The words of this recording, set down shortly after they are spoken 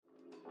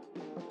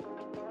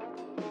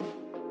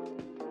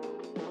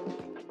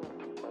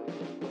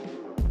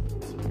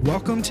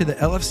Welcome to the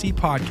LFC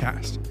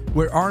podcast,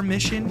 where our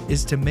mission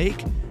is to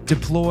make,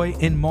 deploy,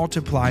 and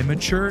multiply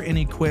mature and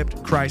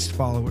equipped Christ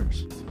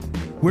followers.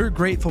 We're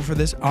grateful for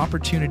this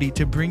opportunity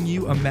to bring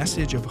you a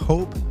message of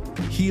hope,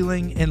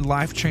 healing, and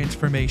life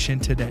transformation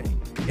today.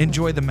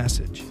 Enjoy the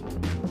message.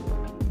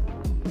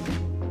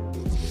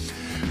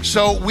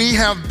 So we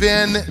have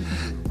been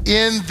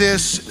in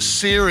this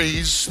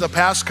series the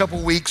past couple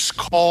weeks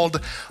called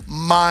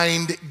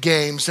Mind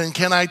Games. And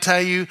can I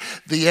tell you,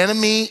 the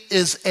enemy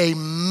is a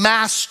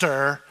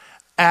master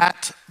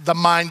at the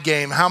mind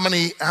game. How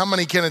many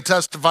can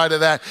testify to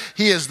that?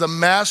 He is the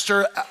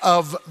master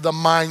of the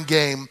mind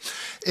game.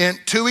 And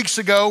 2 weeks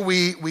ago,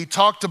 we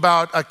talked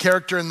about a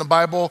character in the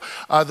Bible,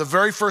 the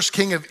very first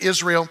king of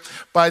Israel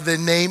by the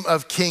name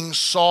of King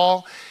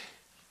Saul.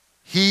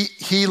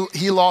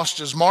 He lost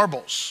his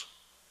marbles,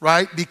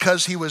 right?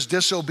 Because he was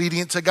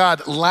disobedient to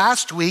God.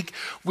 Last week,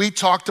 we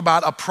talked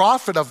about a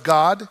prophet of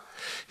God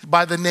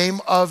by the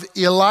name of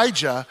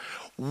Elijah.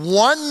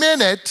 1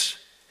 minute,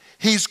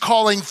 he's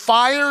calling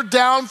fire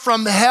down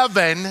from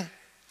heaven,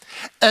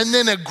 and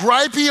then a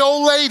gripey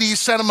old lady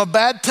sent him a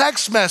bad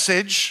text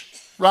message,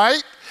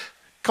 right?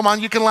 Come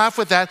on, you can laugh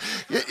with that.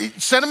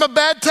 Sent him a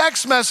bad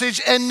text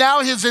message, and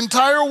now his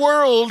entire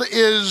world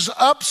is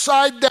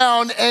upside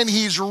down, and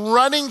he's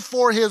running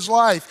for his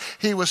life.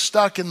 He was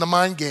stuck in the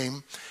mind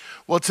game.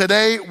 Well,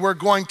 today we're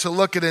going to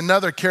look at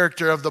another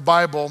character of the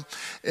Bible,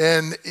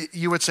 and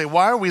you would say,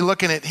 why are we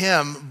looking at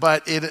him?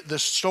 But the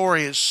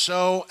story is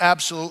so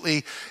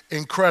absolutely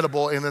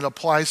incredible, and it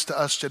applies to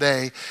us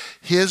today.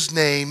 His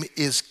name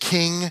is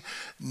King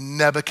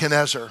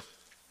Nebuchadnezzar.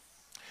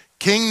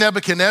 King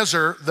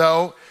Nebuchadnezzar,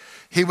 though,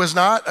 he was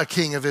not a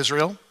king of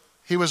Israel.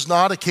 He was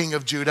not a king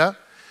of Judah.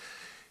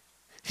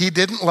 He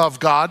didn't love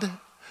God.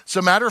 As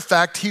a matter of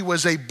fact, he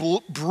was a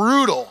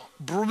brutal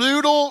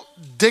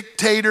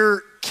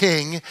dictator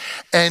king.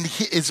 And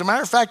as a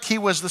matter of fact, he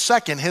was the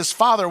second. His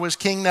father was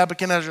King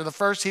Nebuchadnezzar the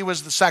first. He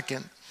was the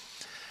second.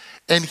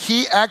 And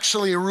he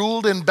actually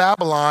ruled in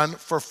Babylon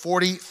for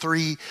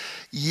 43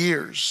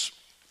 years.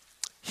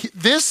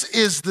 This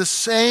is the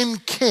same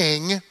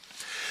king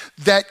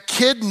that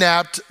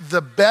kidnapped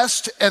the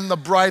best and the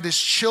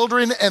brightest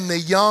children and the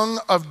young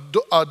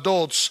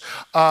adults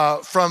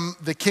from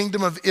the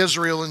kingdom of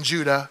Israel and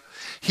Judah.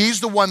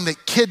 He's the one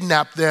that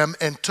kidnapped them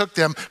and took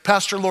them.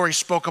 Pastor Lori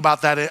spoke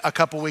about that a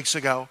couple weeks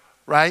ago,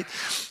 right?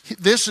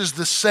 This is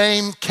the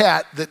same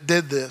cat that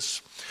did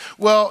this.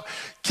 Well,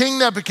 King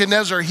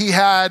Nebuchadnezzar, he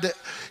had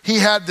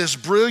this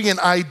brilliant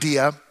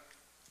idea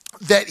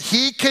that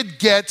he could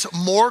get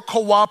more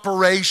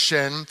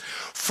cooperation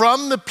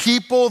from the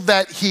people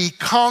that he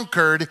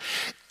conquered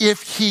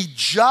if he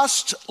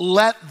just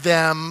let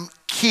them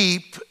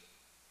keep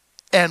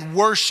and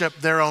worship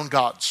their own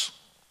gods.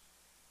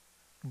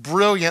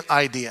 Brilliant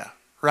idea,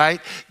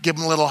 right? Give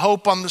them a little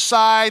hope on the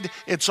side,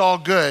 it's all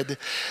good.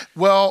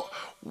 Well,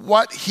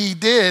 what he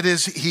did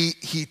is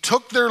he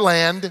took their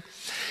land,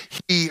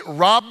 he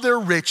robbed their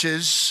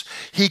riches,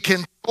 he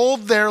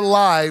controlled their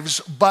lives,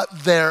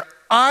 but their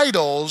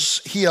idols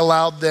he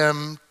allowed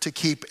them to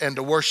keep and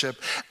to worship.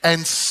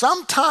 And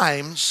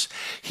sometimes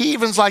he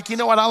even's like, you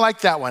know what, I like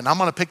that one. I'm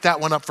gonna pick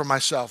that one up for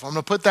myself. I'm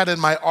gonna put that in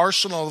my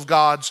arsenal of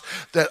gods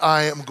that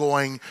I am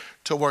going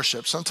to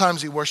worship.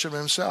 Sometimes he worshiped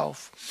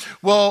himself.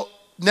 Well,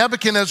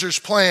 Nebuchadnezzar's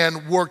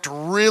plan worked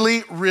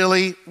really,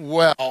 really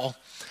well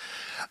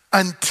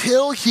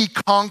until he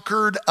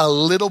conquered a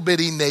little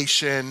bitty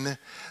nation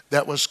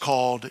that was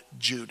called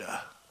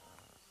Judah.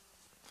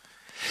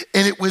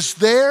 And it was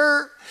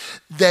there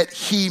that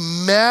he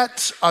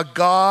met a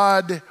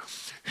God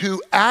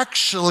who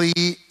actually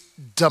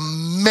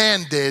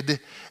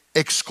demanded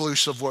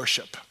exclusive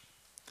worship.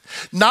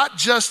 Not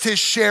just his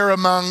share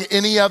among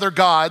any other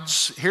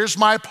gods, here's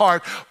my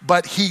part,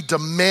 but he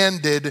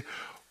demanded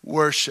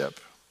worship.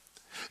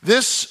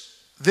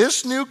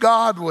 This new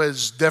God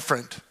was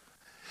different.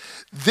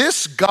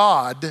 This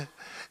God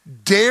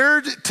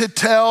dared to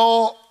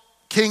tell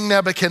King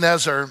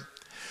Nebuchadnezzar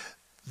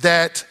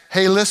that,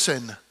 hey,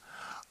 listen,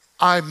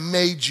 I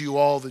made you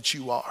all that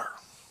you are.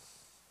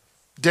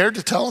 Dared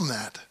to tell him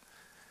that.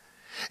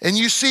 And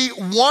you see,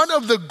 one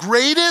of the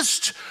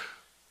greatest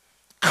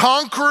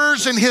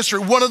conquerors in history,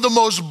 one of the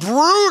most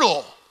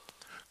brutal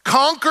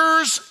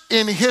conquerors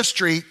in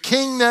history,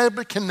 King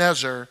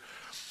Nebuchadnezzar,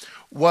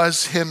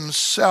 was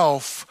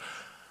himself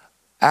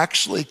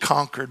actually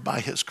conquered by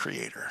his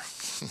creator.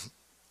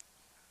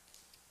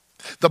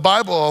 The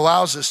Bible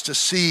allows us to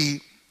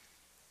see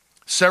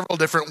several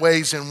different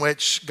ways in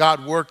which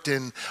God worked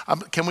in,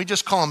 can we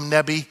just call him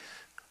Nebi?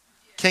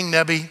 King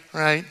Nebi,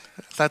 right?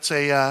 That's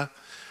a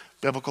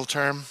biblical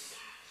term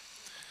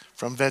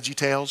from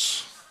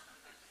VeggieTales.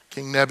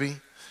 King Nebi.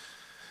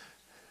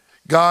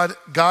 God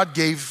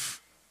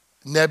gave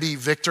Nebi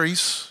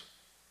victories,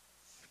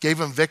 gave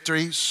him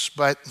victories,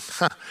 but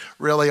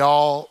really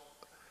all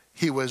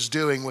he was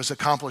doing was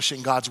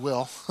accomplishing God's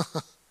will.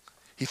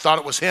 He thought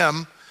it was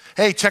him.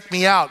 Hey, check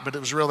me out, but it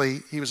was really,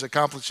 he was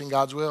accomplishing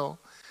God's will.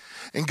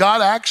 And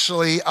God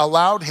actually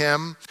allowed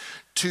him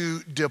to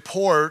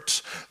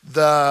deport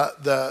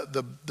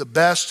the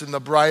best and the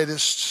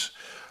brightest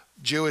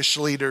Jewish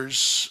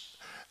leaders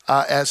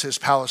as his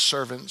palace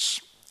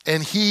servants.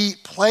 And he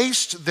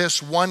placed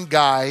this one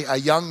guy, a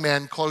young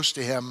man close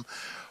to him,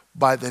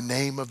 by the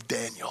name of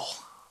Daniel.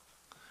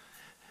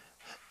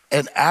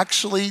 And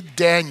actually,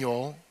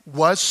 Daniel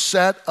was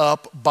set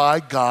up by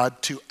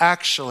God to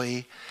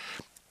actually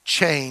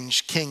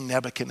change King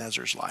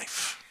Nebuchadnezzar's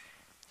life.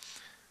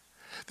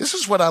 This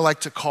is what I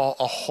like to call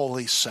a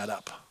holy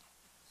setup.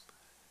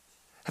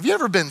 Have you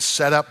ever been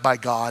set up by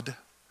God?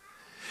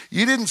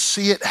 You didn't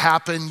see it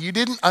happen. You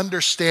didn't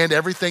understand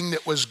everything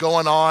that was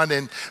going on,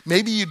 and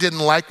maybe you didn't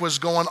like what's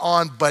going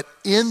on, but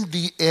in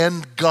the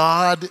end,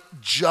 God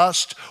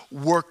just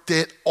worked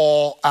it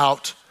all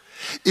out.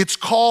 It's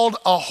called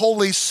a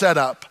holy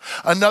setup.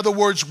 In other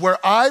words, where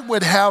I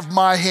would have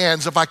my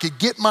hands, if I could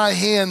get my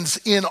hands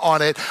in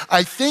on it,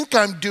 I think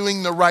I'm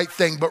doing the right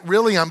thing, but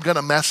really I'm going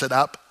to mess it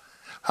up.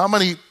 How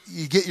many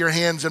you get your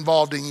hands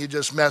involved and you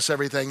just mess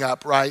everything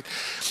up, right?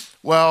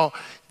 Well,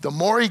 the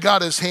more he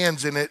got his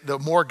hands in it, the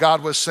more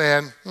God was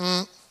saying,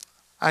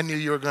 I knew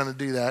you were going to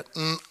do that.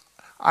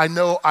 I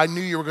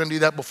knew you were going to do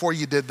that before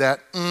you did that.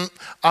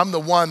 I'm the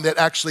one that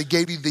actually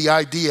gave you the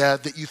idea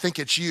that you think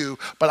it's you,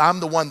 but I'm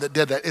the one that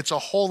did that. It's a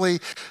holy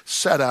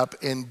setup,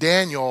 and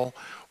Daniel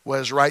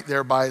was right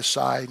there by his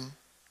side.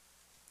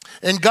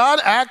 And God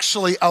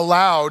actually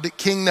allowed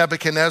King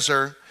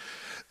Nebuchadnezzar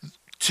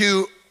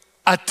to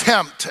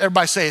attempt,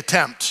 everybody say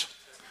attempt.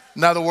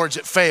 In other words,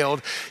 it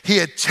failed. He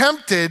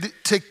attempted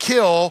to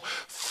kill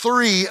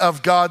 3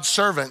 of God's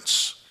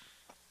servants,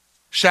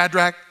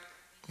 Shadrach,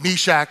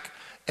 Meshach,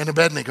 and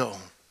Abednego.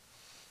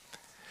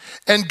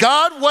 And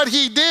God, what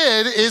he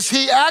did is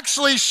he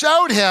actually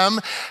showed him,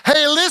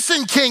 hey,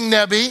 listen, King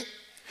Nebi,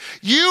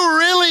 you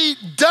really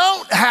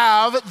don't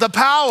have the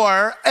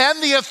power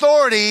and the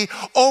authority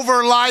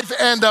over life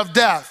and of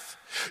death.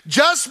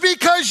 Just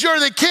because you're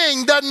the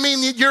king doesn't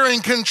mean that you're in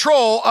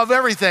control of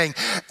everything.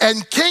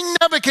 And King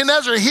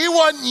Nebuchadnezzar, he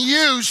wasn't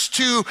used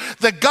to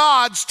the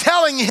gods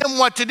telling him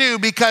what to do,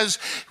 because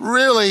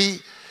really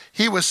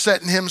he was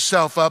setting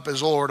himself up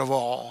as Lord of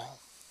all.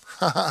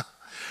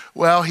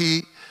 Well,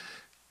 he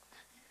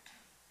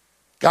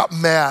got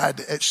mad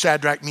at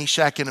Shadrach,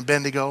 Meshach, and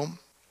Abednego.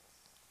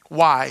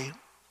 Why?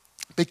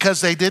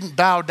 Because they didn't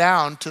bow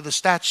down to the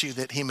statue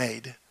that he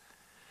made.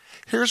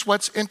 Here's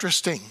what's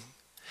interesting.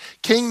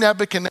 King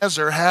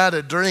Nebuchadnezzar had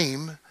a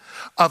dream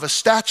of a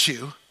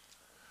statue,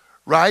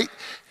 right?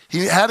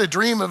 He had a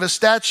dream of a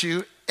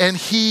statue, and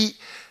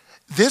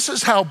this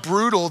is how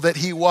brutal that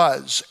he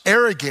was,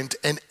 arrogant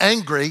and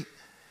angry.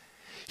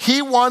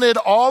 He wanted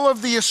all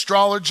of the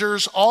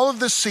astrologers, all of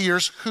the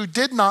seers who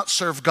did not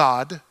serve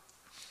God.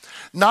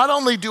 Not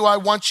only do I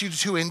want you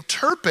to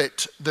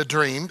interpret the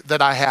dream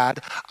that I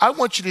had, I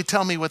want you to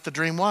tell me what the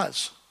dream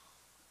was.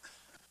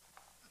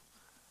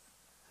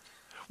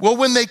 Well,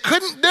 when they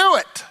couldn't do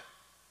it,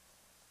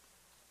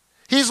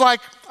 he's like,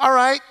 all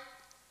right,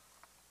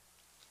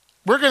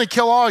 we're going to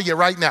kill all of you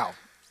right now.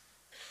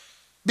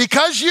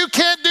 Because you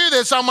can't do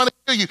this, I'm going to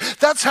kill you.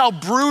 That's how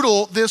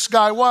brutal this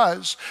guy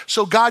was.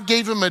 So God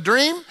gave him a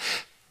dream.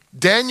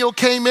 Daniel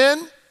came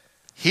in.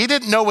 He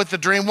didn't know what the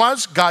dream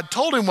was. God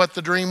told him what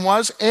the dream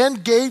was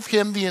and gave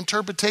him the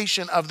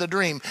interpretation of the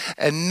dream.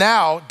 And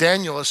now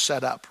Daniel is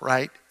set up,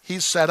 right?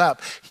 He's set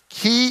up.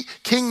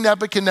 King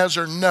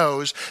Nebuchadnezzar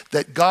knows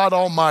that God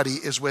Almighty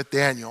is with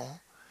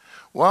Daniel.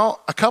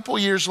 Well, a couple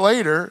years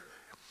later,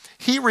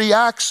 he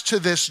reacts to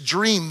this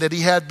dream that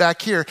he had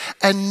back here,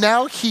 and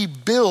now he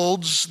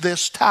builds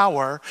this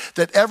tower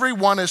that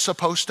everyone is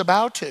supposed to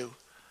bow to.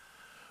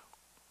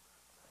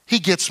 He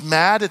gets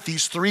mad at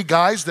these 3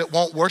 guys that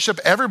won't worship.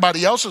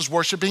 Everybody else is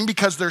worshiping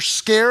because they're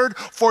scared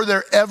for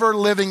their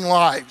ever-living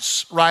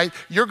lives, right?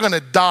 You're going to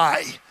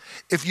die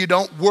if you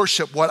don't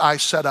worship what I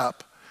set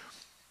up.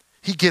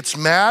 He gets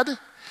mad.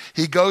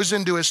 He goes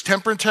into his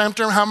temper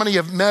tantrum. How many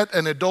have met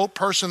an adult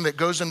person that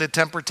goes into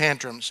temper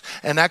tantrums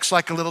and acts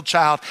like a little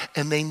child,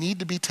 and they need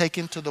to be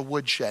taken to the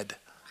woodshed?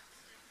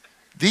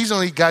 These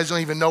guys don't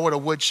even know what a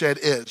woodshed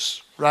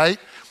is, right?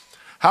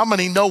 How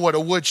many know what a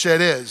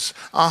woodshed is?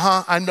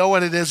 I know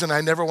what it is, and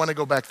I never want to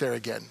go back there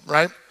again,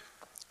 right?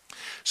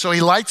 So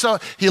he lights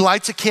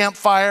a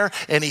campfire,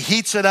 and he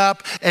heats it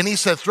up, and he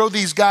said, throw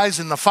these guys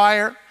in the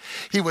fire.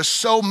 He was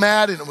so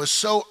mad, and it was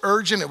so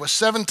urgent. It was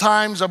 7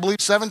 times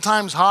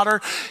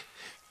hotter.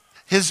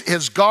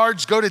 His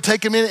guards go to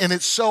take him in, and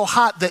it's so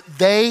hot that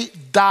they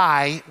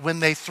die when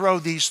they throw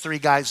these 3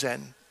 guys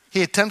in.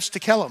 He attempts to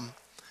kill them.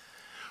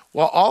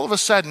 Well, all of a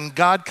sudden,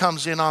 God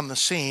comes in on the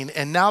scene,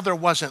 and now there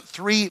wasn't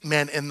 3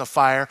 men in the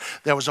fire.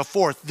 There was a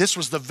 4th. This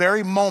was the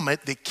very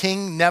moment that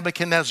King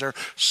Nebuchadnezzar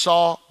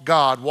saw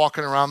God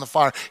walking around the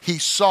fire. He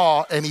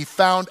saw and he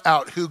found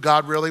out who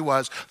God really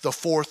was, the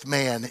 4th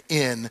man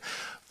in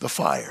the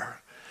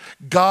fire.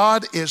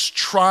 God is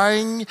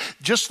trying,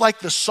 just like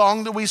the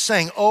song that we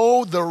sang,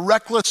 oh, the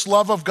reckless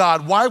love of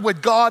God. Why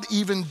would God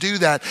even do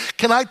that?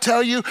 Can I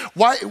tell you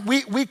why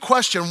we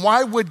question,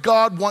 why would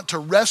God want to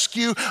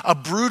rescue a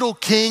brutal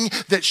king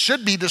that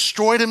should be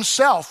destroyed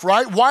himself,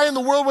 right? Why in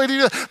the world would he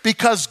do that?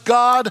 Because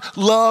God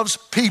loves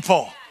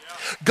people.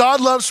 God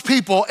loves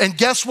people, and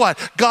guess what?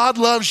 God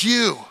loves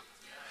you.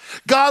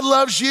 God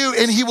loves you,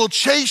 and he will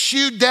chase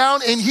you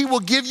down, and he will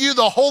give you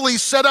the holy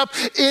setup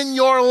in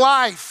your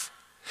life.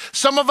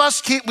 Some of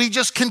us, we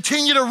just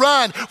continue to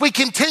run. We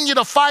continue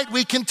to fight.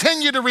 We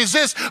continue to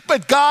resist.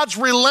 But God's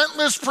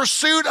relentless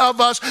pursuit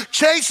of us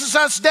chases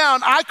us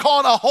down. I call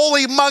it a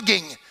holy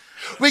mugging.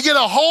 We get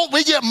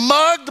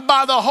mugged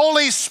by the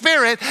Holy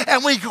Spirit,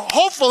 and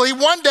hopefully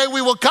one day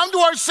we will come to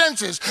our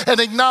senses and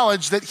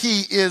acknowledge that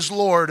he is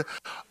Lord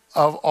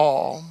of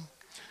all.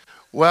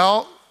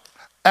 Well,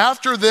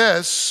 after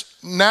this,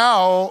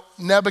 now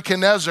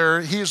Nebuchadnezzar,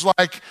 he's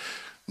like,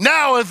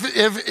 now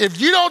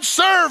if you don't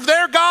serve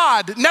their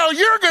God, now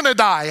you're gonna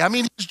die. I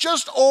mean, he's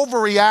just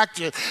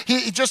overreacted.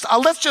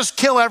 Let's just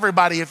kill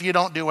everybody if you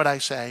don't do what I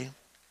say.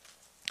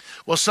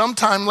 Well,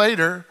 sometime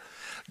later,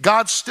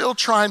 God's still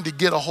trying to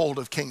get a hold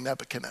of King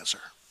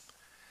Nebuchadnezzar.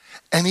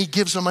 And he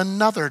gives him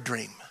another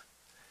dream.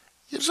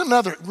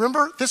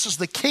 Remember, this is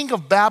the king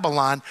of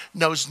Babylon,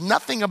 knows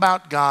nothing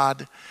about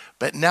God,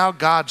 but now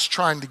God's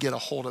trying to get a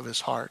hold of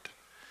his heart.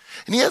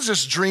 And he has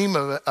this dream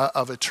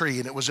of a tree,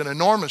 and it was an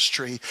enormous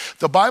tree.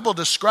 The Bible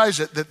describes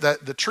it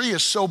that the tree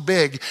is so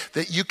big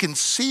that you can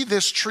see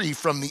this tree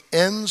from the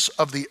ends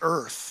of the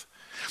earth.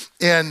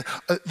 And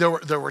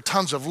there were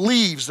tons of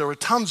leaves, there were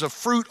tons of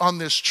fruit on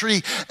this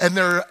tree, and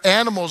there are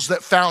animals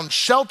that found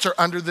shelter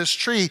under this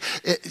tree.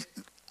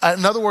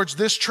 In other words,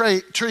 this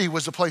tree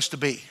was the place to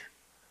be.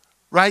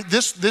 Right?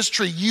 This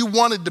tree, you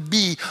wanted to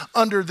be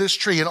under this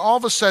tree. And all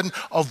of a sudden,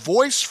 a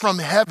voice from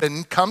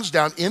heaven comes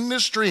down in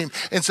this dream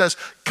and says,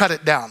 cut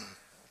it down.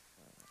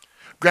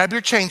 Grab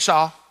your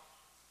chainsaw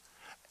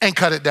and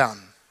cut it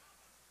down.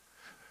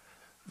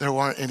 There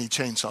weren't any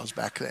chainsaws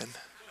back then.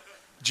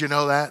 Did you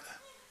know that?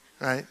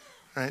 Right?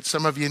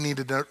 Some of you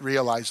needed to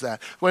realize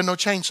that. There were no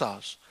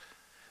chainsaws.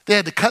 They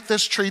had to cut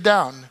this tree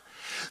down.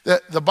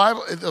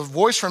 The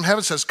voice from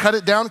heaven says, cut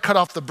it down, cut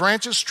off the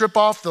branches, strip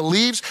off the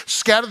leaves,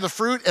 scatter the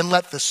fruit, and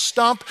let the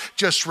stump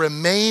just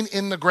remain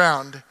in the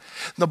ground.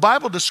 The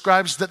Bible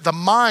describes that the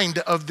mind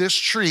of this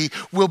tree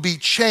will be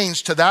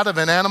changed to that of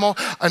an animal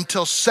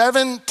until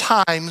 7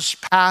 times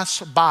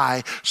pass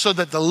by, so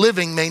that the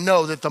living may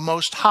know that the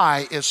Most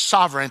High is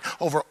sovereign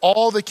over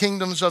all the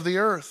kingdoms of the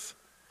earth.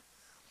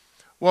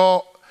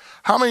 Well,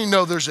 how many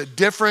know there's a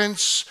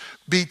difference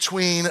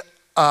between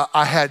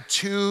I had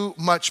too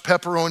much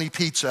pepperoni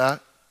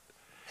pizza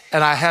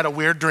and I had a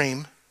weird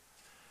dream,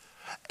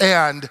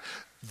 and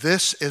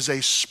this is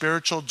a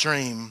spiritual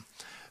dream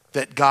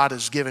that God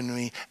has given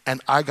me, and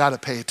I got to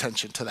pay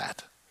attention to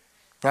that,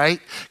 right?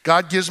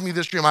 God gives me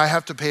this dream, I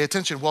have to pay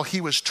attention. Well,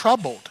 he was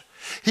troubled.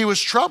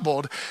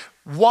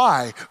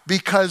 Why?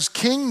 Because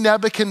King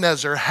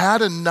Nebuchadnezzar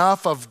had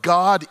enough of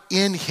God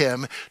in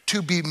him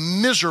to be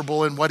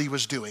miserable in what he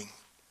was doing.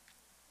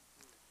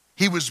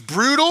 He was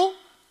brutal,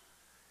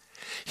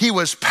 he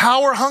was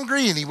power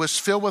hungry, and he was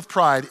filled with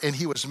pride, and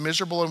he was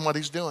miserable in what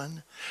he's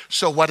doing.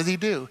 So what did he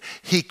do?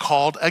 He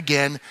called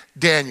again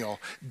Daniel.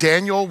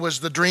 Daniel was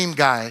the dream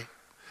guy.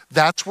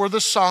 That's where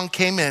the song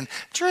came in.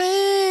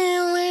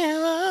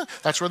 Dream.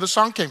 That's where the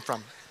song came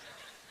from.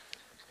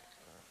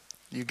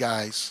 You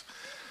guys,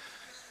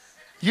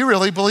 you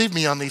really believe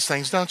me on these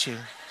things, don't you?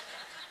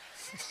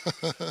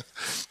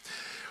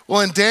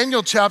 Well, in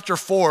Daniel chapter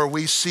 4,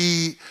 we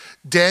see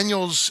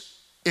Daniel's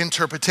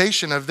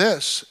interpretation of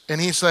this. And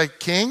he's like,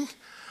 King,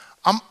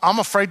 I'm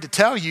afraid to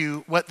tell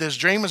you what this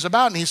dream is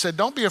about. And he said,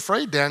 don't be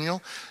afraid,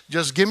 Daniel.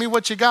 Just give me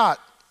what you got.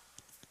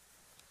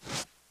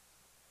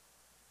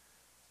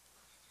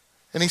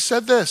 And he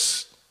said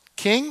this,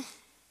 King,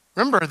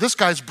 remember, this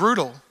guy's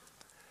brutal.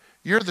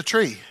 You're the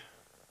tree.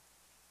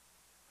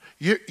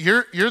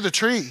 You're the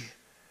tree.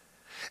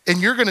 And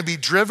you're going to be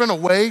driven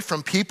away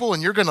from people,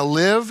 and you're going to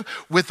live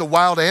with the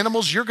wild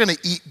animals. You're going to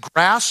eat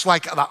grass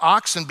like the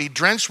ox and be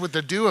drenched with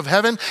the dew of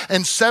heaven.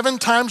 And 7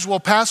 times will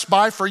pass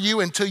by for you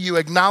until you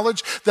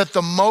acknowledge that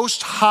the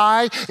Most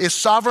High is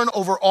sovereign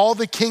over all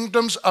the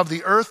kingdoms of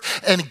the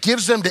earth and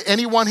gives them to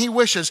anyone he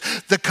wishes.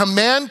 The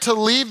command to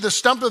leave the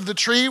stump of the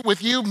tree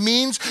with you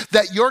means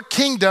that your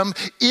kingdom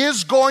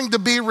is going to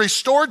be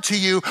restored to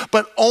you,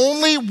 but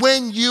only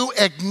when you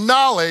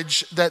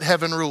acknowledge that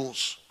heaven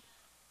rules.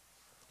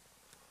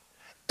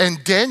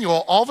 And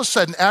Daniel, all of a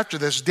sudden after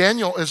this,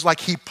 Daniel is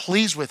like he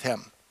pleads with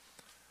him.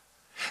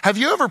 Have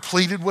you ever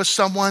pleaded with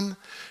someone?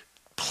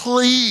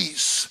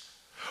 Please,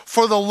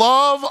 for the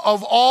love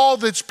of all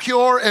that's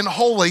pure and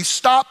holy,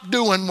 stop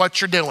doing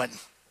what you're doing.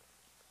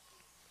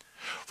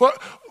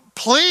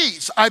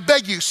 Please, I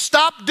beg you,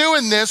 stop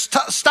doing this.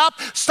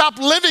 Stop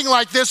living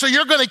like this, or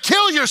you're going to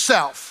kill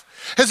yourself.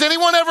 Has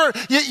anyone ever,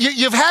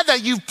 you've had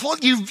that, you've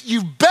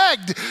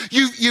begged,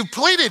 you've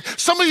pleaded.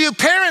 Some of you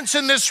parents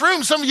in this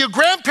room, some of you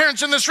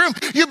grandparents in this room,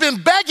 you've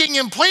been begging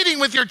and pleading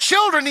with your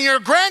children and your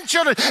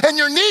grandchildren and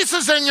your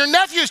nieces and your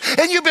nephews,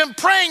 and you've been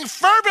praying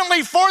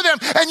fervently for them,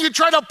 and you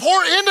try to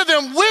pour into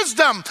them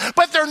wisdom,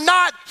 but they're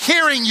not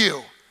hearing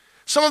you.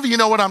 Some of you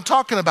know what I'm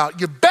talking about.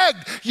 You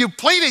begged, you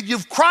pleaded,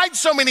 you've cried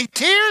so many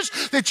tears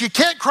that you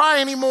can't cry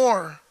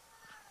anymore.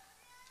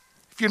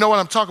 If you know what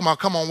I'm talking about,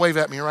 come on, wave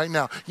at me right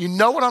now. You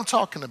know what I'm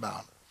talking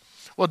about.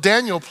 Well,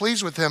 Daniel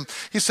pleads with him.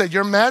 He said,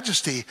 Your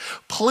Majesty,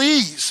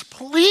 please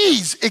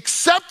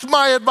accept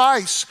my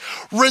advice.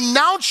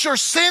 Renounce your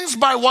sins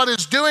by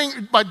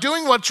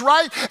doing what's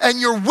right,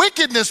 and your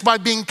wickedness by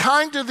being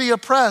kind to the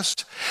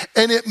oppressed.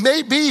 And it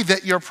may be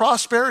that your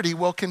prosperity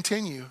will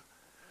continue.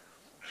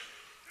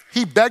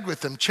 He begged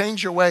with them,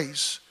 change your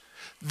ways.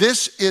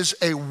 This is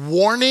a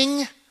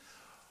warning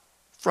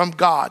from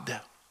God.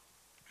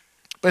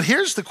 But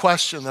here's the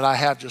question that I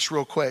have just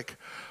real quick.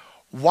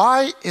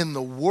 Why in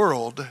the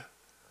world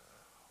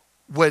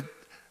would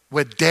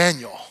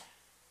Daniel,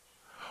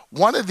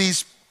 one of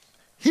these,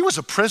 he was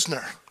a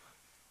prisoner.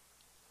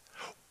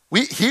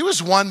 He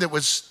was one that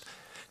was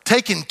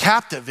taken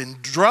captive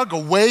and drug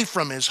away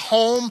from his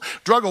home,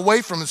 drug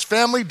away from his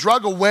family,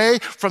 drug away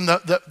from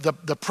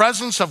the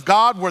presence of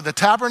God where the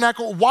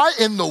tabernacle. Why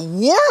in the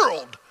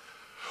world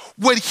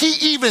would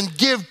he even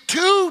give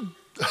two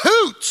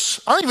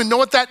hoots? I don't even know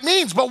what that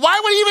means, but why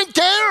would he even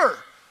care?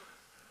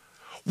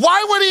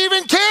 Why would he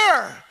even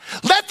care?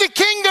 Let the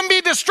kingdom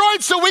be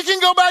destroyed so we can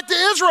go back to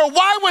Israel.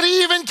 Why would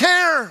he even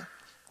care?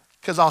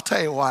 Because I'll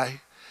tell you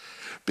why.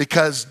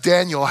 Because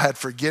Daniel had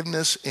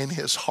forgiveness in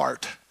his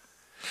heart.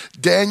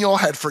 Daniel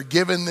had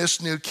forgiven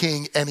this new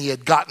king, and he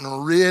had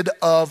gotten rid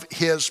of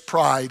his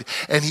pride.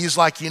 And he's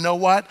like, you know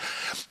what?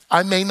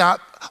 I may not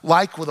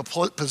like with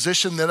the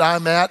position that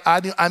I'm at.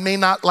 I may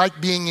not like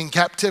being in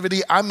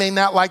captivity. I may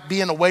not like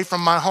being away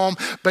from my home.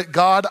 But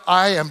God,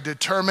 I am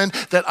determined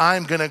that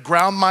I'm going to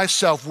ground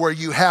myself where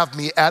you have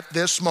me at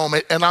this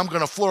moment. And I'm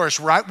going to flourish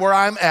right where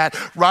I'm at,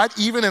 right?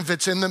 Even if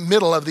it's in the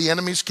middle of the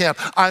enemy's camp,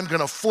 I'm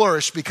going to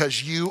flourish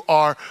because you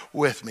are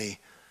with me.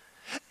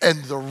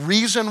 And the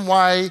reason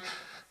why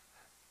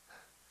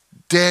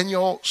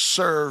Daniel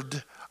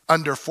served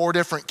under 4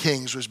 different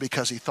kings was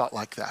because he thought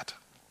like that.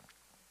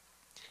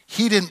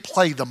 He didn't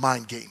play the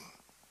mind game.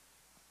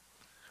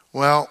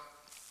 Well,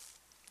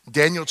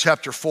 Daniel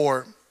chapter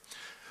 4,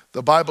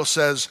 the Bible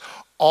says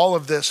all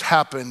of this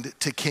happened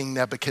to King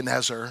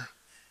Nebuchadnezzar.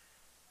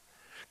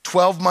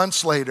 12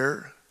 months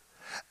later,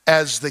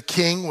 as the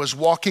king was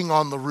walking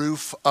on the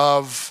roof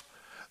of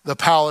the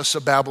palace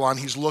of Babylon,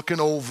 he's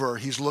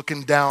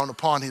looking down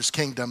upon his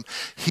kingdom.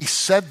 He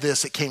said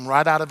this, it came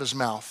right out of his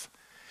mouth.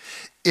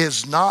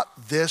 Is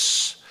not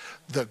this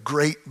the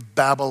great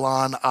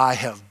Babylon I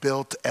have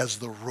built as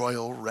the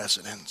royal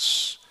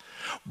residence?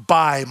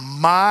 By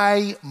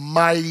my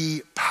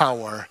mighty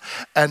power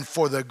and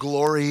for the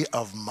glory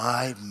of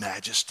my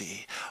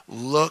majesty.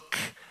 Look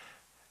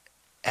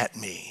at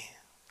me.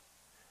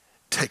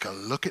 Take a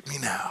look at me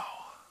now.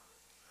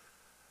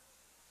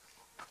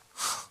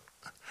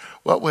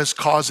 What was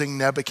causing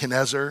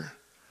Nebuchadnezzar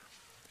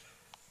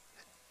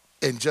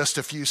in just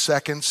a few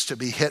seconds to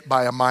be hit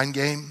by a mind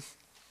game?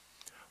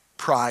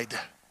 Pride.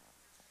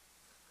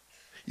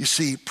 You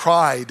see,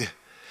 pride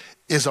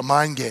is a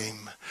mind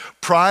game.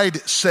 Pride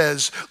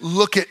says,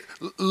 look at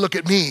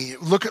me.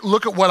 Look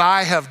at what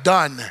I have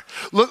done.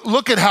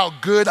 Look at how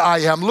good I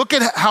am. Look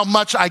at how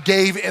much I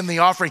gave in the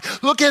offering.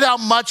 Look at how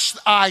much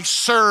I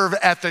serve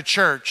at the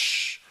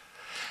church.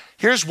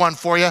 Here's one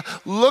for you.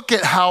 Look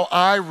at how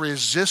I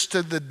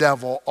resisted the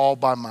devil all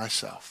by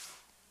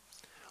myself.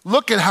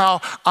 Look at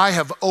how I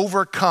have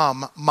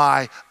overcome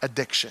my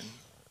addiction.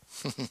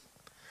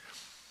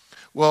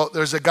 Well,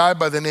 there's a guy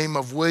by the name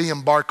of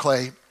William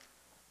Barclay.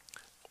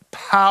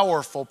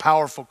 Powerful,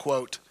 powerful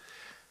quote.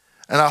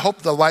 And I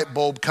hope the light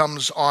bulb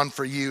comes on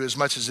for you as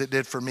much as it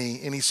did for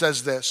me. And he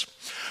says this: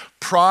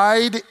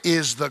 pride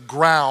is the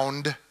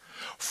ground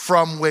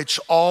from which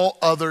all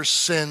other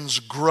sins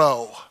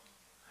grow,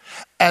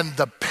 and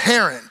the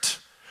parent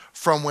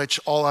from which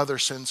all other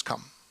sins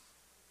come.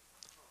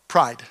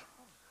 Pride.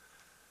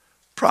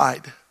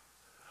 Pride.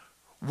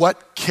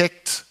 What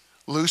kicked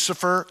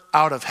Lucifer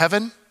out of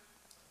heaven?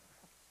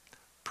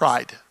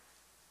 Pride.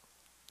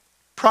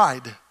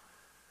 Pride.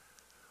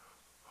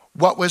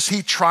 What was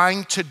he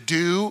trying to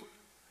do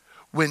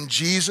when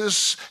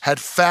Jesus had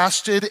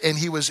fasted and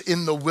he was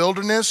in the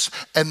wilderness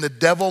and the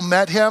devil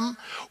met him?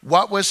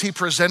 What was he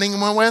presenting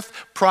him with?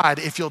 Pride.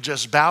 If you'll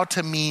just bow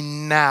to me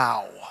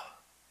now.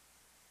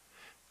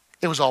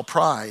 It was all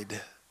pride.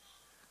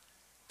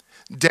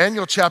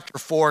 Daniel chapter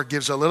 4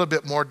 gives a little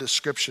bit more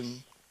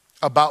description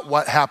about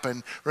what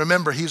happened.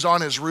 Remember, he's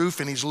on his roof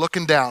and he's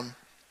looking down.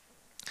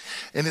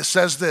 And it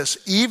says this: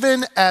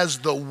 even as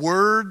the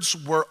words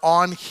were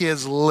on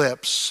his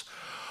lips,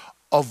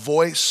 a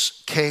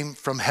voice came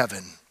from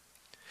heaven.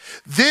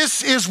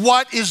 This is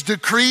what is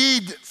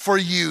decreed for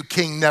you,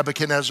 King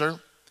Nebuchadnezzar.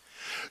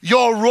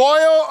 Your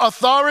royal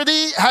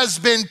authority has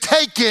been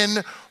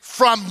taken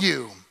from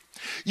you.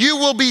 You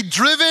will be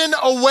driven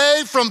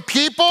away from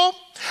people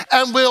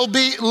and will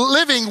be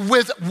living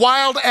with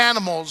wild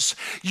animals.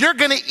 You're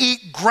going to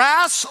eat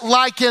grass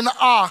like an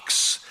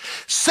ox.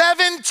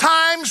 7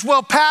 times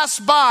will pass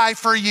by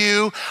for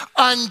you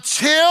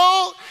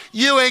until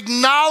you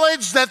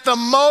acknowledge that the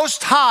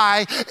Most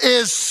High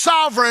is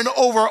sovereign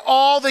over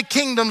all the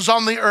kingdoms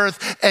on the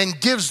earth and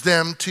gives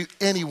them to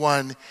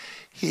anyone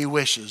he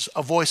wishes.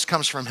 A voice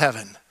comes from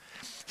heaven.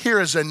 Here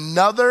is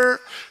another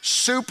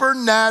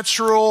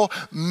supernatural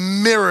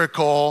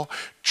miracle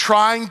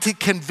trying to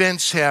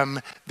convince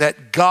him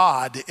that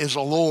God is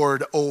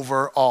Lord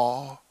over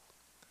all.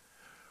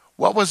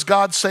 What was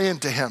God saying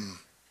to him?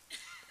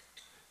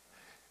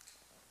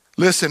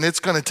 Listen, it's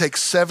going to take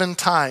 7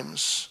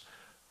 times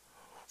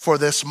for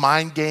this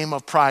mind game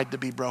of pride to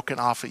be broken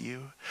off of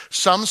you.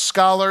 Some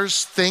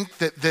scholars think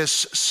that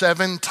this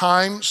 7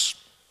 times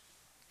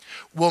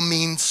will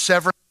mean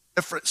 7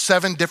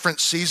 different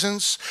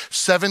seasons,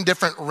 7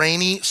 different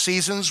rainy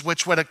seasons,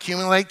 which would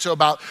accumulate to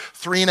about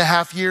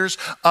 3.5 years.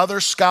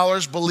 Other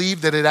scholars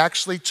believe that it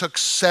actually took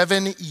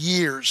 7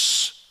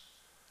 years.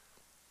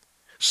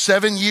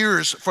 7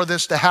 years for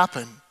this to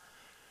happen.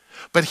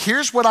 But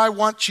here's what I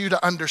want you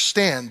to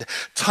understand.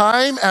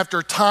 Time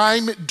after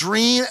time,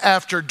 dream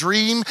after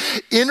dream,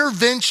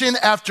 intervention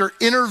after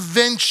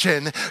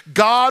intervention,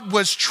 God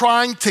was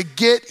trying to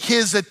get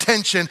his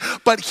attention,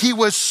 but he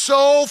was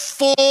so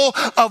full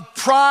of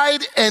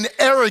pride and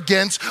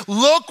arrogance.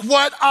 Look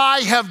what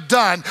I have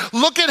done.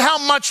 Look at how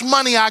much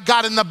money I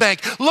got in the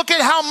bank. Look at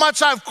how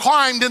much I've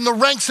climbed in the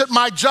ranks at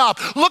my job.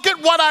 Look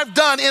at what I've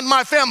done in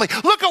my family.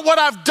 Look at what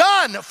I've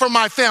done for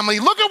my family.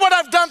 Look at what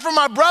I've done for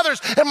my brothers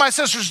and my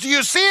sisters. Do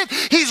you see it?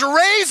 He's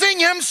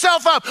raising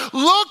himself up.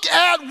 Look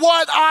at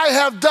what I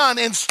have done,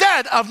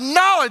 instead of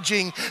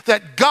acknowledging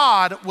that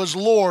God was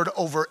Lord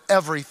over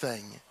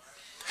everything.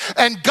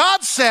 And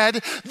God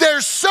said,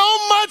 there's so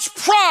much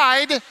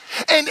pride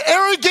and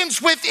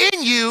arrogance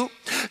within you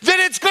that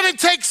it's going to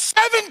take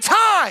 7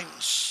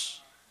 times,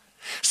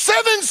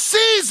 7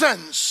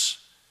 seasons.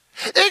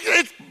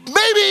 It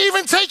maybe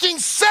even taking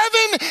 7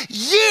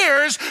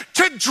 years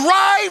to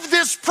drive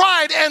this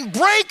pride and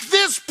break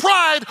this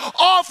pride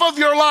off of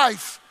your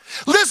life.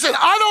 Listen,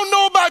 I don't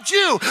know about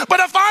you, but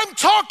if I'm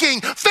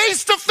talking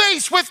face to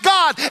face with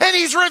God and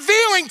he's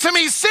revealing to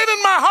me sin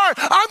in my heart,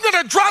 I'm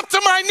going to drop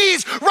to my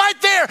knees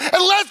right there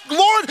and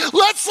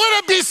let's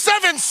let it be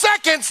 7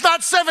 seconds,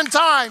 not 7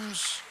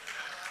 times.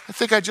 I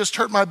think I just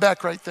hurt my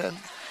back right then.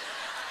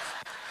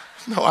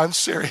 No, I'm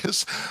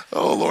serious.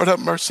 Oh, Lord, have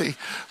mercy.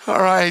 All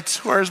right,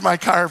 where's my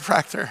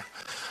chiropractor?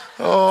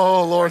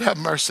 Oh, Lord, have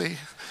mercy.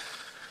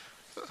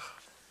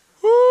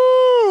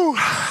 Woo!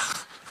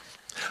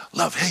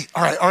 Love, hey,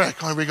 all right,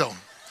 here we go.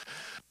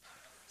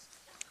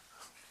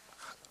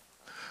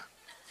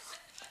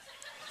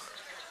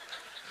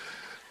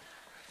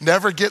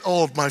 Never get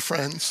old, my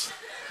friends.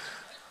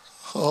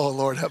 Oh,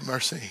 Lord, have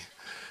mercy.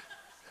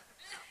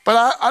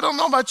 But I don't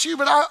know about you,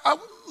 but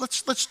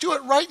let's do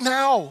it right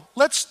now.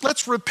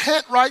 Let's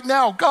repent right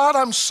now. God,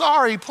 I'm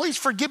sorry. Please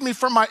forgive me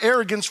for my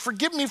arrogance.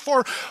 Forgive me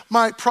for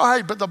my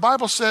pride. But the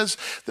Bible says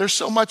there's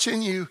so much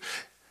in you.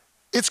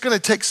 It's going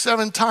to take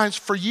 7 times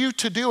for you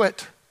to do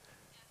it.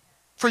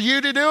 For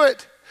you to do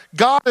it.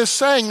 God is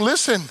saying,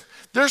 listen,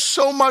 there's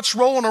so much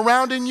rolling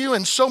around in you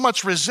and so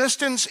much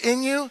resistance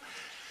in you.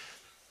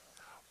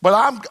 But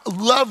I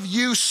love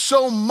you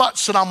so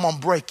much that I'm going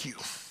to break you.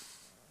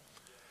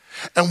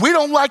 And we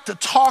don't like to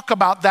talk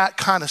about that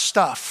kind of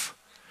stuff.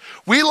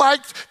 We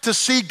like to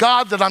see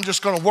God that I'm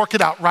just going to work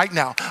it out right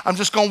now. I'm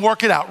just going to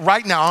work it out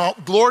right now.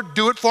 Lord,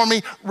 do it for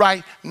me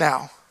right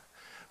now.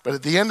 But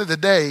at the end of the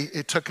day,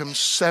 it took him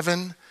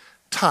 7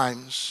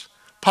 times,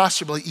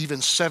 possibly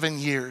even 7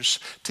 years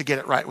to get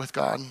it right with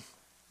God.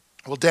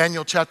 Well,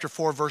 Daniel chapter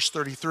 4, verse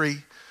 33,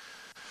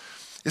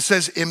 it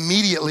says,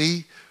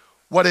 immediately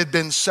what had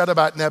been said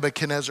about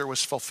Nebuchadnezzar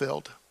was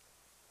fulfilled.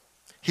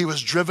 He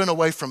was driven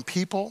away from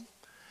people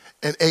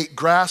and ate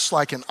grass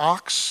like an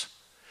ox.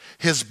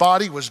 His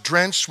body was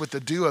drenched with the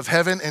dew of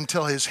heaven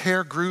until his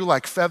hair grew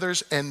like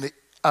feathers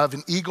of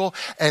an eagle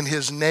and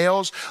his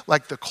nails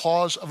like the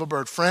claws of a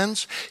bird.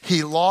 Friends,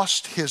 he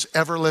lost his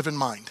ever-living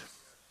mind.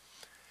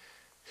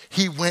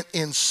 He went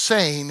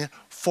insane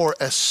for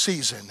a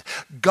season.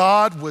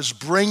 God was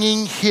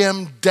bringing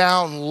him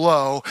down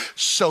low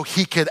so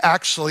he could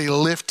actually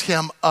lift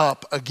him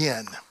up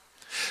again.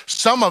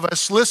 Some of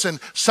us, listen,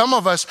 some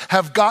of us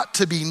have got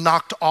to be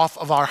knocked off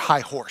of our high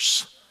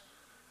horse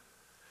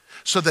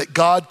so that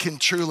God can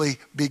truly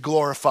be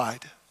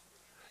glorified.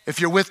 If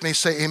you're with me,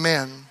 say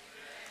amen.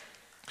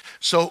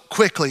 So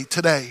quickly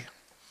today,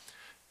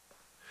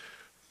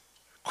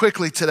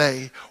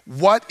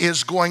 what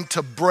is going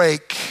to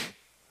break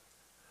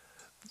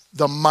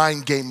the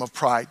mind game of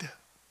pride?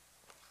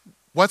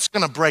 What's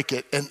going to break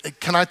it? And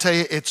can I tell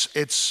you,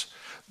 it's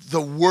the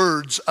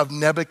words of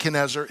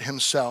Nebuchadnezzar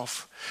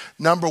himself.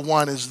 Number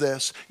one is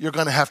this: you're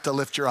going to have to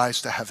lift your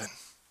eyes to heaven.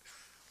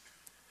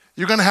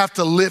 You're going to have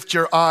to lift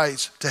your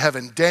eyes to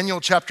heaven. Daniel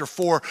chapter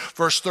 4,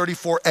 verse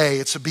 34a,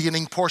 it's a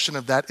beginning portion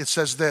of that. It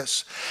says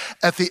this,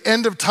 at the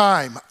end of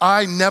time,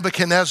 I,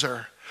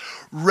 Nebuchadnezzar,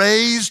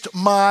 raised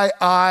my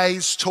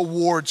eyes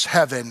towards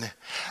heaven,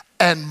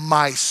 and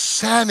my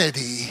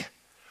sanity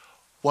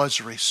was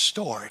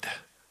restored.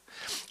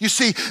 You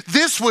see,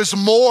 this was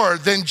more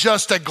than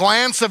just a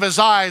glance of his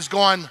eyes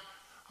going,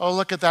 oh,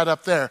 look at that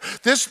up there.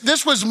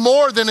 This was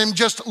more than him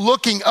just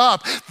looking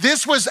up.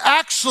 This was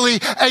actually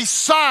a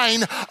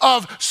sign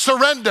of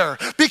surrender.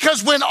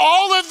 Because when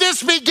all of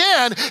this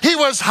began, he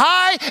was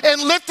high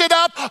and lifted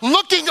up,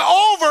 looking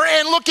over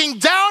and looking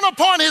down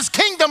upon his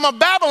kingdom of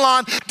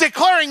Babylon,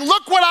 declaring,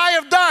 look what I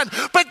have done.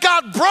 But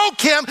God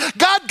broke him.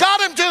 God got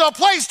him to the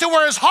place to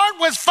where his heart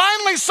was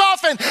finally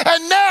softened.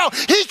 And now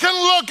he can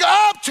look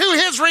up to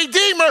his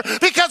Redeemer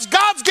because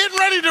God's getting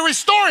ready to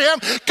restore him.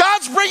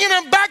 God's bringing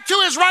him back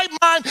to his right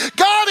mind.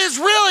 God is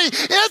really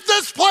at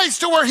this place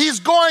to where he's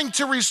going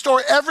to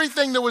restore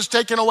everything that was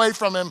taken away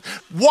from him.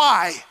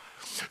 Why?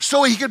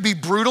 So he could be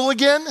brutal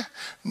again?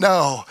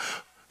 No,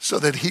 so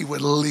that he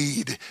would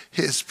lead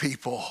his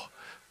people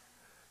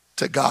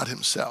to God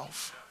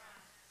himself.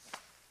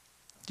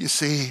 You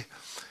see,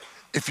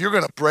 if you're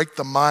going to break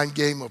the mind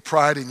game of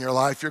pride in your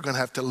life, you're going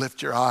to have to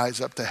lift your eyes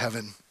up to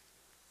heaven.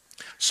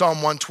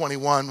 Psalm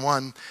 121,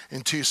 1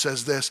 and 2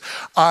 says this,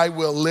 I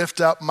will lift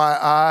up my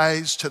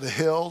eyes to the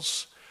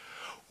hills.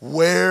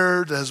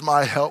 Where does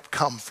my help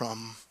come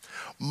from?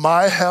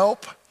 My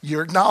help,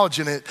 you're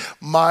acknowledging it,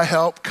 my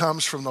help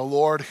comes from the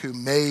Lord who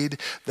made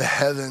the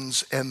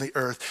heavens and the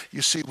earth.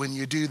 You see, when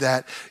you do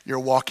that, you're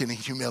walking in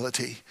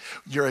humility.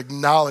 You're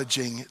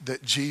acknowledging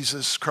that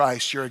Jesus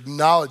Christ, you're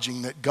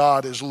acknowledging that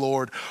God is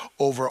Lord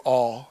over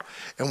all.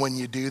 And when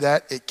you do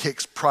that, it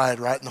kicks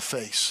pride right in the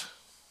face.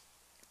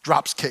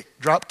 Drop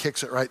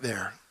kicks it right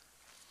there.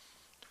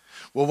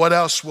 Well, what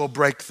else will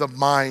break the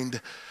mind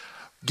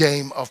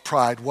game of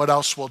pride? What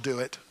else will do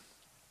it?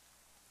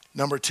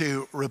 Number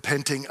 2,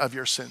 repenting of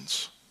your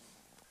sins.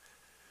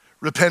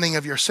 Repenting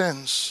of your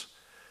sins.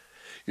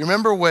 You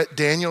remember what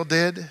Daniel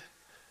did?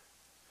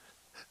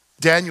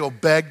 Daniel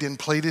begged and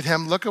pleaded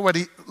him. Look at what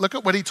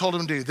he told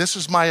him to do. This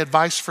is my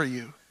advice for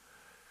you.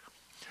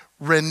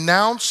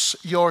 Renounce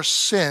your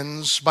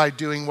sins by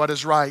doing what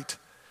is right,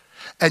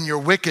 and your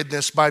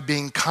wickedness by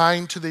being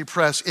kind to the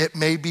oppressed. It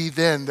may be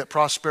then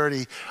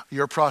that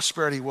your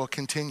prosperity will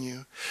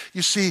continue.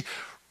 You see,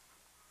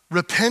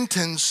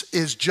 repentance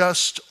is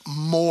just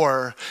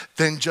more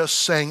than just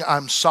saying,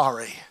 I'm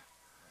sorry.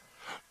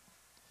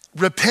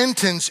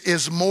 Repentance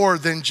is more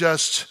than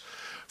just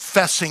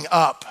fessing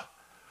up.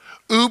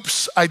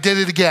 Oops, I did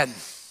it again.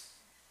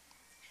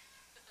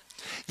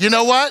 You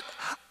know what?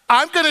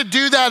 I'm going to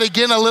do that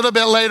again a little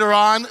bit later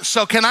on.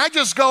 So can I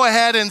just go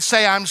ahead and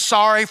say I'm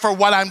sorry for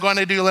what I'm going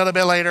to do a little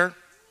bit later?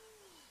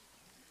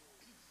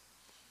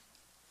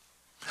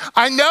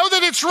 I know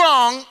that it's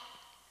wrong,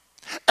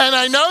 and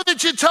I know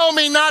that you told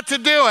me not to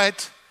do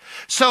it.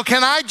 So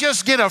can I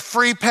just get a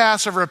free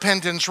pass of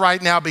repentance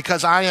right now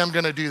because I am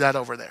going to do that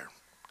over there?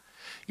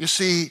 You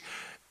see,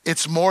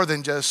 it's more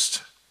than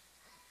just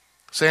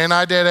saying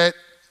I did it.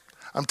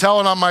 I'm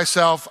telling on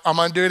myself, I'm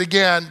going to do it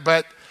again,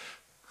 but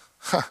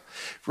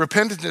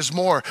repentance is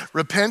more.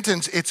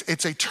 Repentance,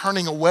 it's a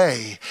turning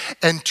away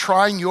and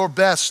trying your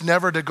best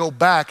never to go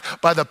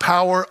back by the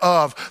power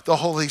of the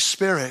Holy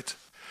Spirit.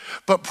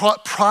 But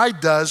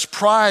pride does.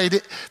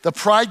 The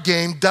pride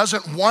game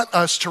doesn't want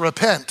us to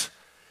repent.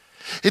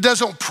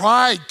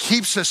 Pride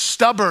keeps us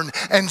stubborn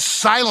and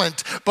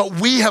silent,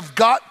 but we have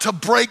got to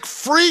break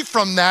free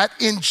from that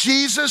in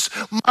Jesus'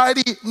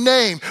 mighty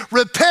name.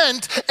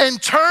 Repent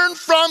and turn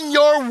from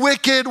your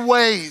wicked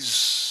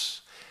ways.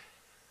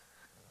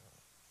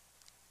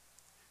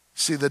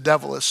 See, the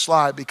devil is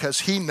sly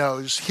because he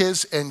knows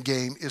his end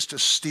game is to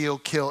steal,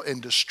 kill,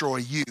 and destroy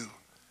you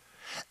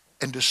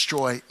and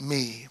destroy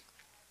me.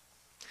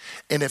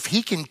 And if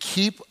he can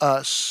keep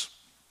us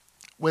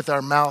with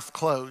our mouth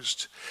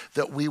closed,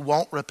 that we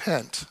won't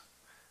repent,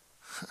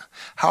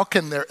 how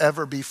can there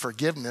ever be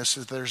forgiveness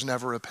if there's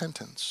never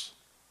repentance?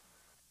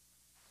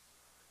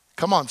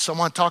 Come on,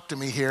 someone talk to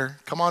me here.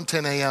 Come on,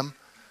 10 a.m.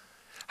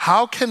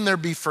 How can there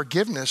be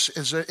forgiveness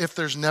if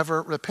there's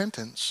never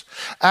repentance?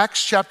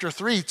 Acts chapter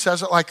 3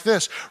 says it like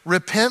this,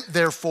 repent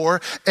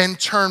therefore and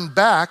turn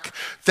back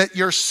that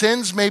your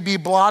sins may be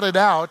blotted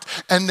out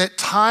and that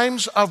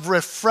times of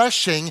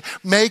refreshing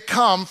may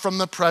come from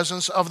the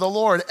presence of the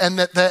Lord and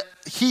that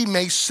he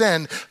may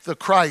send the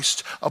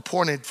Christ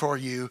appointed for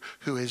you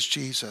who is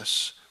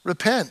Jesus.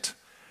 Repent,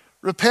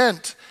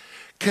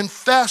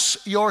 confess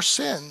your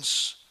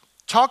sins,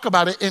 talk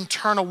about it and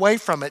turn away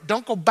from it.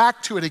 Don't go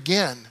back to it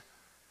again.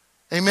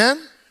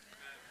 Amen?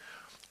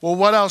 Well,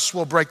 what else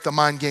will break the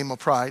mind game of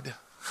pride?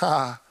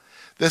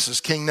 This is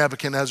King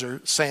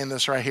Nebuchadnezzar saying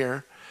this right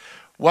here.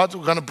 What's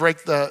going to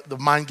break the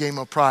mind game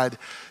of pride?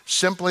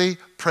 Simply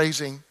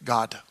praising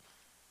God.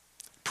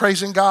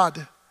 Praising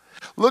God.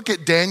 Look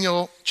at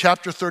Daniel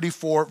chapter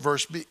 34,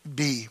 verse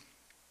B.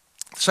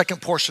 Second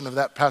portion of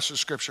that passage of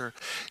scripture.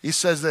 He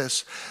says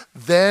this,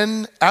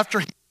 then after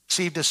he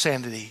received his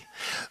sanity.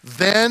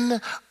 Then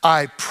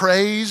I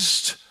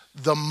praised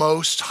the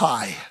Most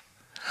High.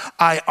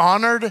 I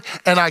honored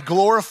and I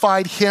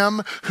glorified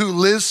him who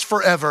lives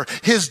forever.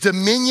 His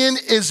dominion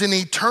is an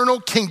eternal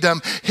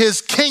kingdom.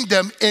 His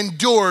kingdom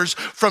endures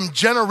from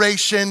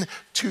generation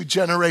to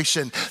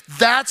generation.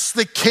 That's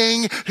the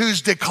king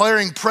who's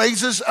declaring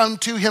praises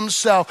unto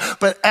himself.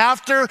 But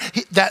after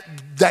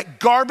that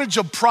garbage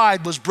of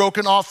pride was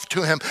broken off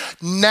to him,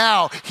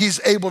 now he's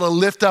able to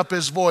lift up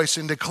his voice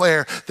and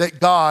declare that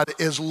God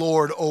is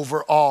Lord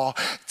over all.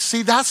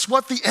 See, that's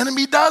what the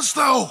enemy does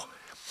though.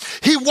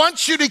 He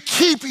wants you to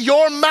keep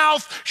your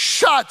mouth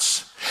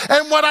shut.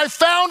 And what I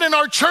found in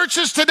our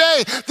churches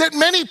today, that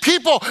many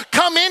people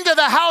come into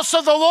the house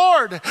of the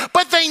Lord,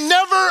 but they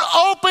never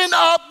open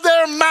up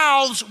their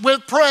mouths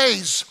with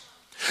praise.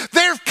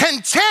 They're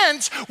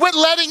content with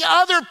letting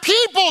other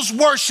people's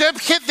worship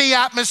hit the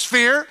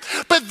atmosphere,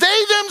 but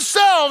they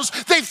themselves,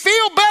 they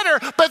feel better,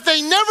 but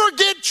they never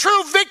get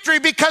true victory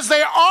because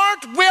they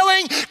aren't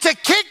willing to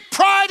kick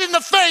pride in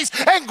the face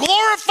and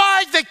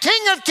glorify the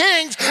King of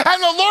Kings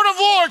and the Lord of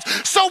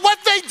Lords. So what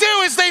they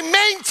do is they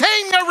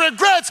maintain their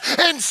regrets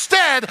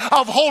instead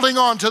of holding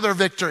on to their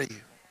victory.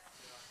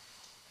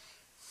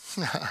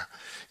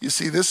 You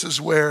see, this is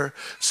where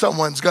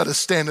someone's got to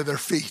stand to their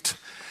feet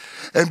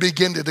and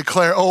begin to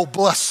declare, oh,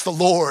 bless the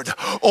Lord,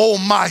 oh,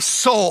 my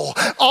soul,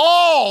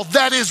 all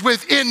that is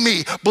within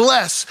me,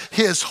 bless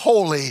his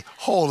holy,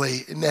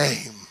 holy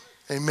name.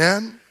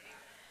 Amen?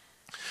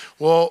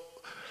 Well,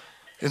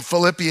 in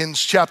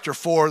Philippians chapter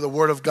 4, the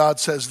word of God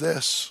says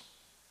this: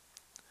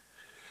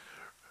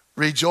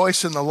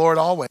 rejoice in the Lord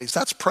always.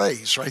 That's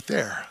praise right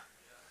there.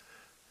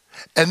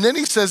 And then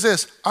he says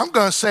this, I'm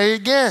going to say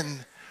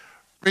again,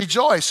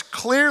 rejoice.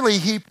 Clearly,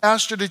 he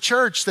pastored a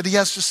church that he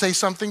has to say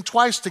something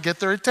twice to get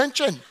their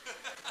attention.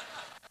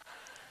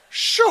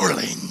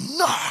 Surely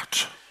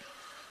not.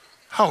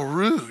 How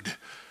rude.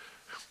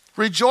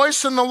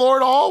 Rejoice in the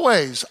Lord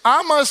always.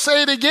 I'm going to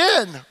say it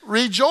again.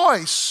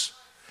 Rejoice.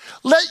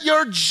 Let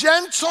your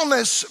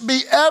gentleness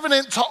be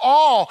evident to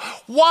all.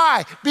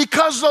 Why?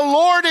 Because the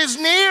Lord is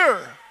near.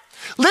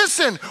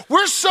 Listen,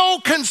 we're so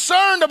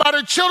concerned about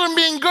our children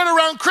being good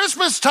around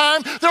Christmas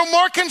time. They're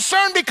more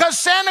concerned because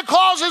Santa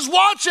Claus is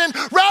watching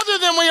rather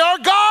than we are.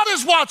 God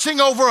is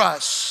watching over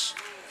us.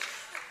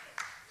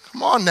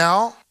 Come on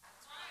now.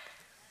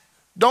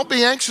 Don't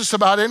be anxious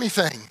about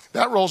anything.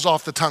 That rolls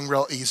off the tongue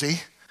real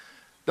easy.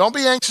 Don't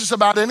be anxious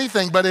about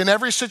anything, but in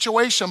every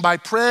situation, by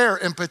prayer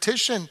and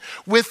petition,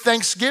 with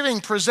thanksgiving,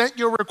 present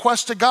your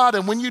request to God.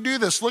 And when you do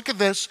this, look at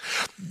this,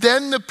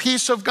 then the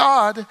peace of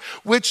God,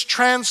 which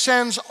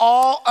transcends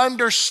all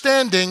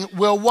understanding,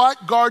 will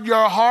what? Guard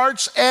your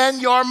hearts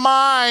and your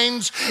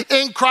minds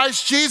in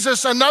Christ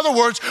Jesus. In other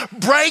words,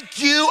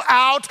 break you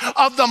out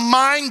of the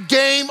mind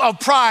game of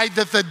pride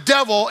that the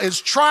devil is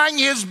trying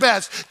his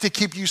best to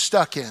keep you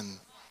stuck in.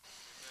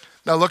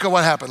 Now look at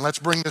what happened. Let's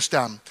bring this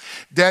down.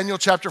 Daniel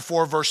chapter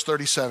 4, verse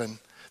 37.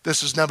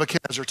 This is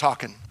Nebuchadnezzar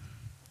talking.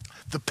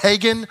 The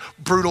pagan,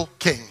 brutal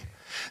king.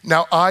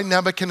 Now I,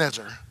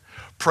 Nebuchadnezzar,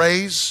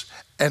 praise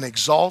and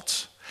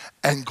exalt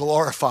and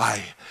glorify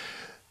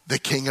the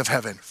King of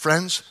heaven.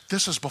 Friends,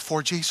 this is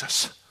before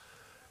Jesus.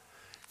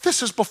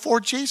 This is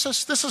before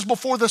Jesus. This is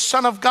before the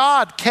Son of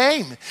God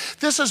came.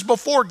 This is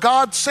before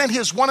God sent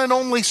his one and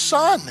only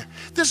Son.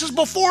 This is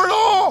before it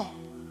all.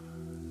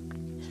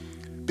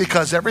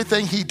 Because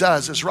everything he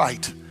does is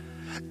right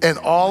and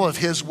all of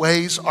his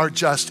ways are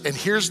just. And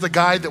here's the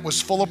guy that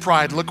was full of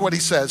pride. Look what he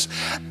says.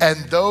 And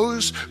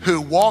those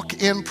who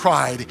walk in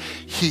pride,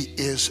 he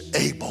is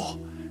able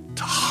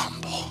to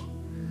humble.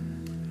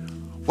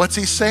 What's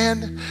he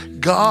saying?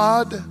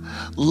 God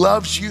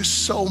loves you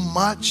so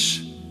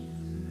much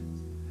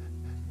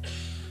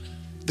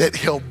that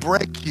he'll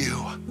break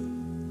you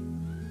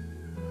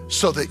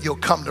so that you'll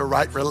come to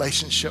right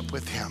relationship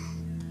with him.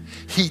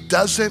 He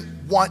doesn't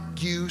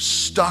want you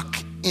stuck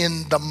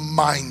in the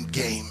mind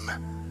game.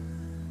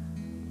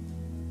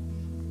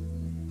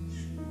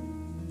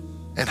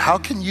 And how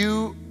can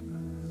you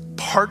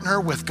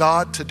partner with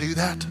God to do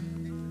that?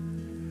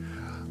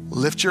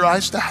 Lift your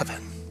eyes to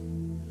heaven.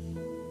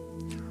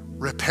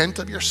 Repent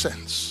of your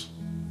sins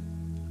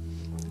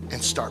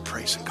and start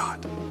praising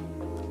God.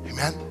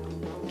 Amen.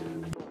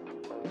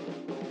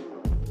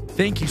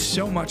 Thank you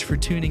so much for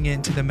tuning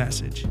in to the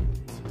message.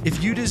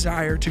 If you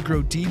desire to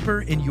grow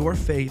deeper in your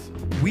faith,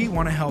 we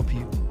want to help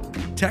you.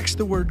 Text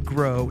the word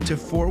GROW to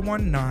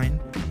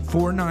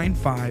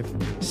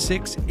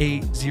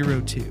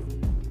 419-495-6802.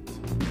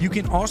 You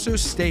can also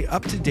stay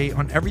up to date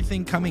on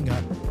everything coming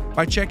up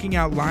by checking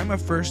out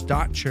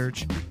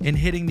limafirst.church and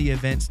hitting the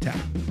events tab.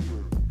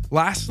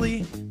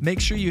 Lastly, make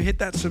sure you hit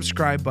that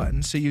subscribe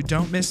button so you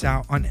don't miss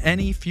out on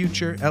any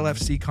future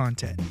LFC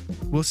content.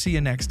 We'll see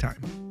you next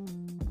time.